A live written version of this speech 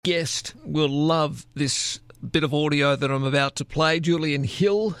guest will love this bit of audio that I'm about to play. Julian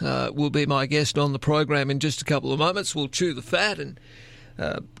Hill will be my guest on the program in just a couple of moments. We'll chew the fat and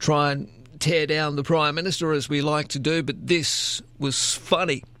try and tear down the Prime Minister as we like to do, but this was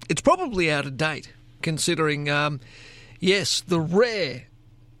funny. It's probably out of date, considering, yes, the rare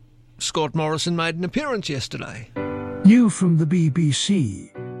Scott Morrison made an appearance yesterday. New from the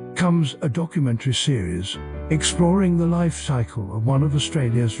BBC comes a documentary series exploring the life cycle of one of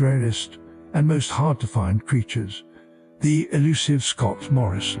Australia's rarest and most hard-to-find creatures, the elusive Scott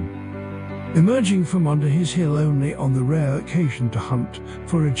Morrison. Emerging from under his hill only on the rare occasion to hunt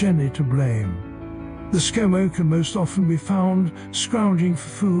for a Jenny to blame, the Scomo can most often be found scrounging for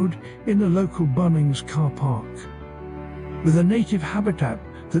food in a local Bunnings car park. With a native habitat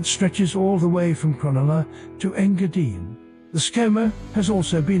that stretches all the way from Cronulla to Engadine, the Scomo has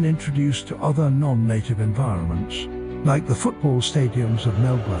also been introduced to other non-native environments, like the football stadiums of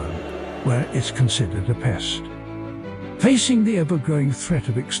Melbourne, where it's considered a pest. Facing the ever-growing threat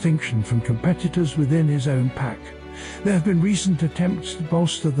of extinction from competitors within his own pack, there have been recent attempts to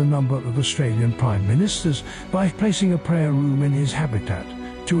bolster the number of Australian Prime Ministers by placing a prayer room in his habitat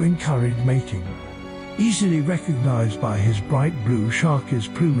to encourage mating. Easily recognised by his bright blue Sharky's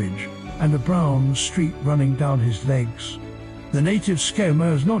plumage and a brown streak running down his legs, the native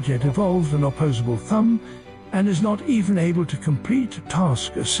Scomo has not yet evolved an opposable thumb and is not even able to complete a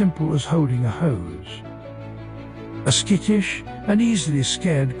task as simple as holding a hose. A skittish and easily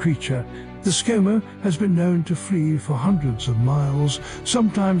scared creature, the Scomo has been known to flee for hundreds of miles,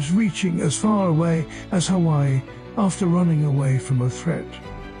 sometimes reaching as far away as Hawaii after running away from a threat.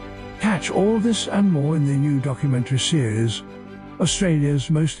 Catch all this and more in the new documentary series, Australia's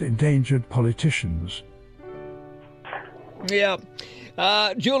Most Endangered Politicians. Yeah.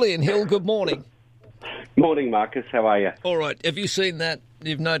 Julian Hill, good morning. Morning, Marcus. How are you? All right. Have you seen that?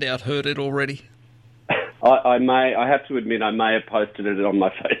 You've no doubt heard it already. I have to admit, I may have posted it on my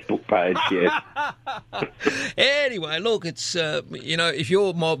Facebook page, yes. Anyway, look, it's, if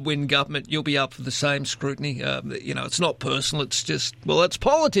your mob win government, you'll be up for the same scrutiny. It's not personal, it's just, well, it's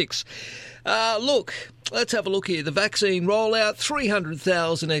politics. Look, let's have a look here. The vaccine rollout,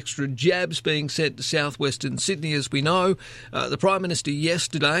 300,000 extra jabs being sent to southwestern Sydney, as we know. The Prime Minister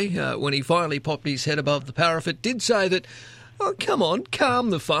yesterday, when he finally popped his head above the parapet, did say that, oh, come on,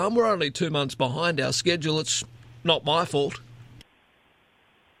 calm the farm. We're only 2 months behind our schedule. It's not my fault.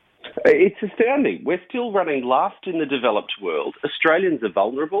 It's astounding. We're still running last in the developed world. Australians are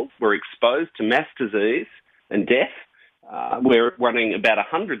vulnerable. We're exposed to mass disease and death. We're running about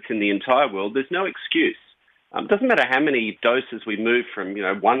 100th in the entire world. There's no excuse. It doesn't matter how many doses we move from,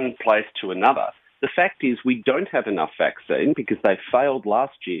 one place to another. The fact is we don't have enough vaccine because they failed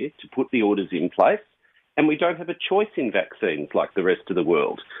last year to put the orders in place, and we don't have a choice in vaccines like the rest of the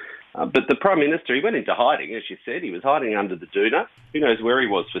world. But the Prime Minister, he went into hiding, as you said. He was hiding under the doona. Who knows where he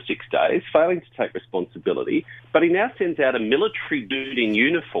was for 6 days, failing to take responsibility. But he now sends out a military dude in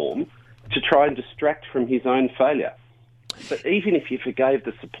uniform to try and distract from his own failure. But even if you forgave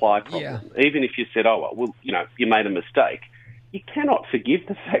the supply problem, even if you said, you made a mistake, you cannot forgive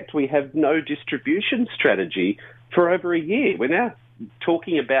the fact we have no distribution strategy for over a year. We're now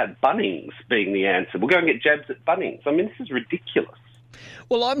talking about Bunnings being the answer. We'll go and get jabs at Bunnings. I mean, this is ridiculous.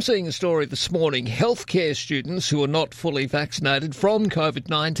 Well, I'm seeing a story this morning. Healthcare students who are not fully vaccinated from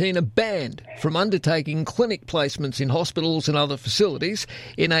COVID-19 are banned from undertaking clinic placements in hospitals and other facilities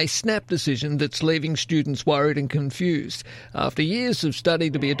in a snap decision that's leaving students worried and confused. After years of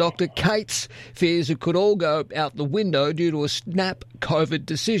studying to be a doctor, Kate's fears it could all go out the window due to a snap COVID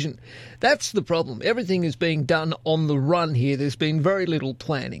decision. That's the problem. Everything is being done on the run here. There's been very little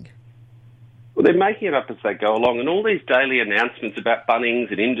planning. Well, they're making it up as they go along, and all these daily announcements about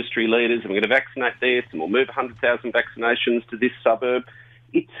Bunnings and industry leaders, and we're going to vaccinate this, and we'll move 100,000 vaccinations to this suburb,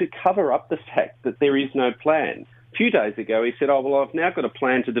 it's to cover up the fact that there is no plan. A few days ago, he said, I've now got a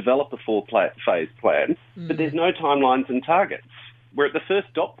plan to develop a 4-phase plan, but there's no timelines and targets. We're at the first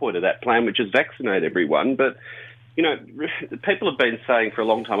dot point of that plan, which is vaccinate everyone, but, people have been saying for a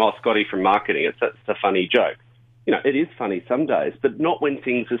long time, Scotty from marketing, it's a funny joke. It is funny some days, but not when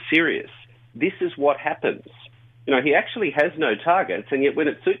things are serious. This is what happens. He actually has no targets, and yet when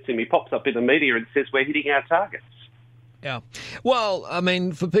it suits him, he pops up in the media and says, we're hitting our targets. Yeah. Well, I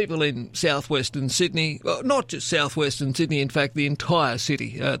mean, for people in southwestern Sydney, well, not just southwestern Sydney, in fact, the entire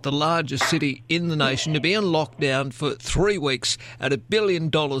city, the largest city in the nation, to be on lockdown for 3 weeks at $1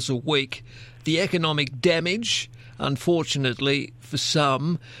 billion a week, the economic damage unfortunately, for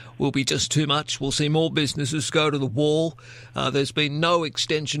some, will be just too much. We'll see more businesses go to the wall. There's been no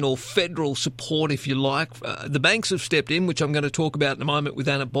extension or federal support, if you like. The banks have stepped in, which I'm going to talk about in a moment with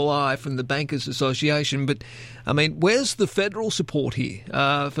Anna Bligh from the Bankers Association. But, I mean, where's the federal support here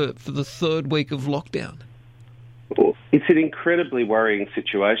for the third week of lockdown? Well, it's an incredibly worrying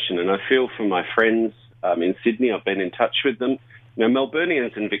situation, and I feel for my friends in Sydney. I've been in touch with them. You know,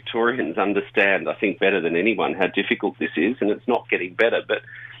 Melburnians and Victorians understand, I think, better than anyone how difficult this is, and it's not getting better. But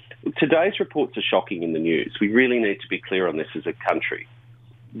today's reports are shocking in the news. We really need to be clear on this as a country.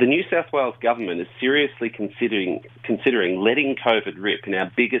 The New South Wales government is seriously considering letting COVID rip in our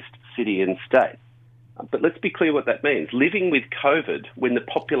biggest city and state. But let's be clear what that means. Living with COVID when the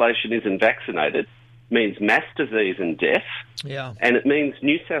population isn't vaccinated means mass disease and death, and it means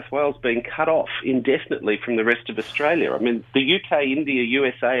New South Wales being cut off indefinitely from the rest of Australia. I mean, the UK, India,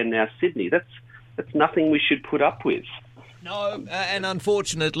 USA and now Sydney, that's nothing we should put up with. No, and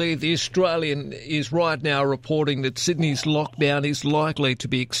unfortunately, the Australian is right now reporting that Sydney's lockdown is likely to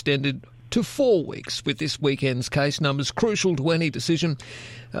be extended to 4 weeks with this weekend's case numbers, crucial to any decision.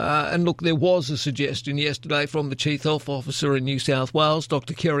 And look, there was a suggestion yesterday from the Chief Health Officer in New South Wales,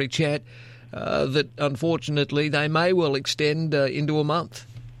 Dr Kerry Chant, that unfortunately they may well extend into a month.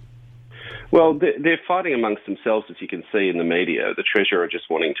 Well, they're fighting amongst themselves, as you can see in the media. The Treasurer just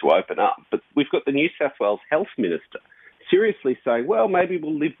wanting to open up. But we've got the New South Wales Health Minister seriously saying, well, maybe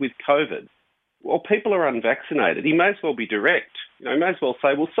we'll live with COVID. Well, people are unvaccinated. He may as well be direct. You know, he may as well say,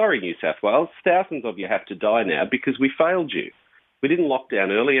 well, sorry, New South Wales, thousands of you have to die now because we failed you. We didn't lock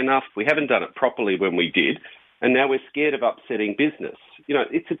down early enough. We haven't done it properly when we did. And now we're scared of upsetting business. You know,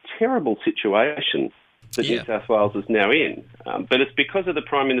 it's a terrible situation that New South Wales is now in. But it's because of the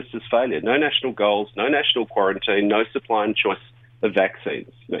Prime Minister's failure. No national goals, no national quarantine, no supply and choice of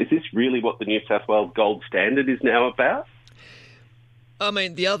vaccines. You know, is this really what the New South Wales gold standard is now about? I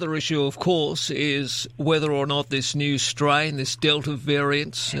mean, the other issue, of course, is whether or not this new strain, this Delta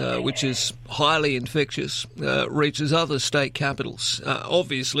variant, which is highly infectious, reaches other state capitals.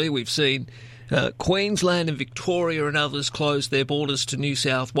 Obviously, we've seen Queensland and Victoria and others close their borders to New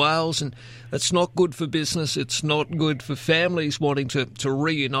South Wales, and that's not good for business. It's not good for families wanting to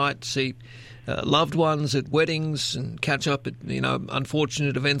reunite, see loved ones at weddings and catch up at, you know,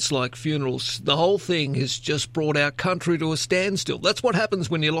 unfortunate events like funerals. The whole thing has just brought our country to a standstill. That's what happens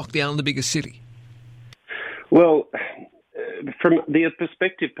when you lock down the biggest city. Well, from the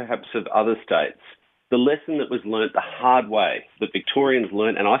perspective perhaps of other states, the lesson that was learnt the hard way, that Victorians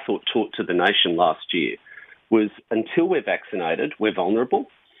learnt and I thought taught to the nation last year, was until we're vaccinated, we're vulnerable.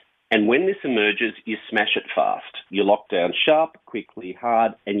 And when this emerges, you smash it fast. You lock down sharp, quickly,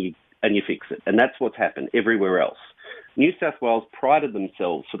 hard, and you fix it. And that's what's happened everywhere else. New South Wales prided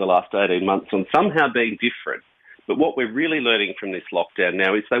themselves for the last 18 months on somehow being different. But what we're really learning from this lockdown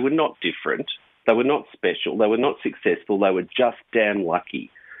now is they were not different. They were not special. They were not successful. They were just damn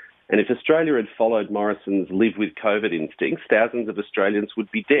lucky. And if Australia had followed Morrison's live with COVID instincts, thousands of Australians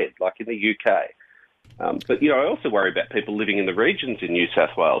would be dead, like in the UK. But, you know, I also worry about people living in the regions in New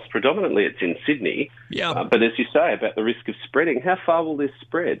South Wales. Predominantly it's in Sydney. But as you say, about the risk of spreading, how far will this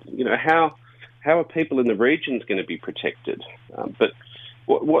spread? You know, how are people in the regions going to be protected? But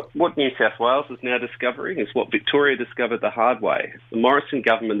what New South Wales is now discovering is what Victoria discovered the hard way. The Morrison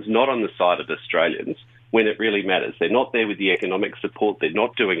government's not on the side of Australians when it really matters. They're not there with the economic support. They're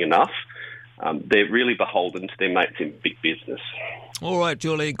not doing enough. They're really beholden to their mates in big business. All right,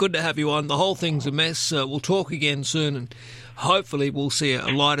 Julian, good to have you on. The whole thing's a mess. We'll talk again soon, and hopefully we'll see a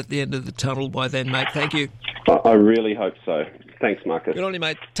light at the end of the tunnel by then, mate. Thank you. I really hope so. Thanks, Marcus. Good on you,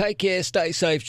 mate. Take care. Stay safe.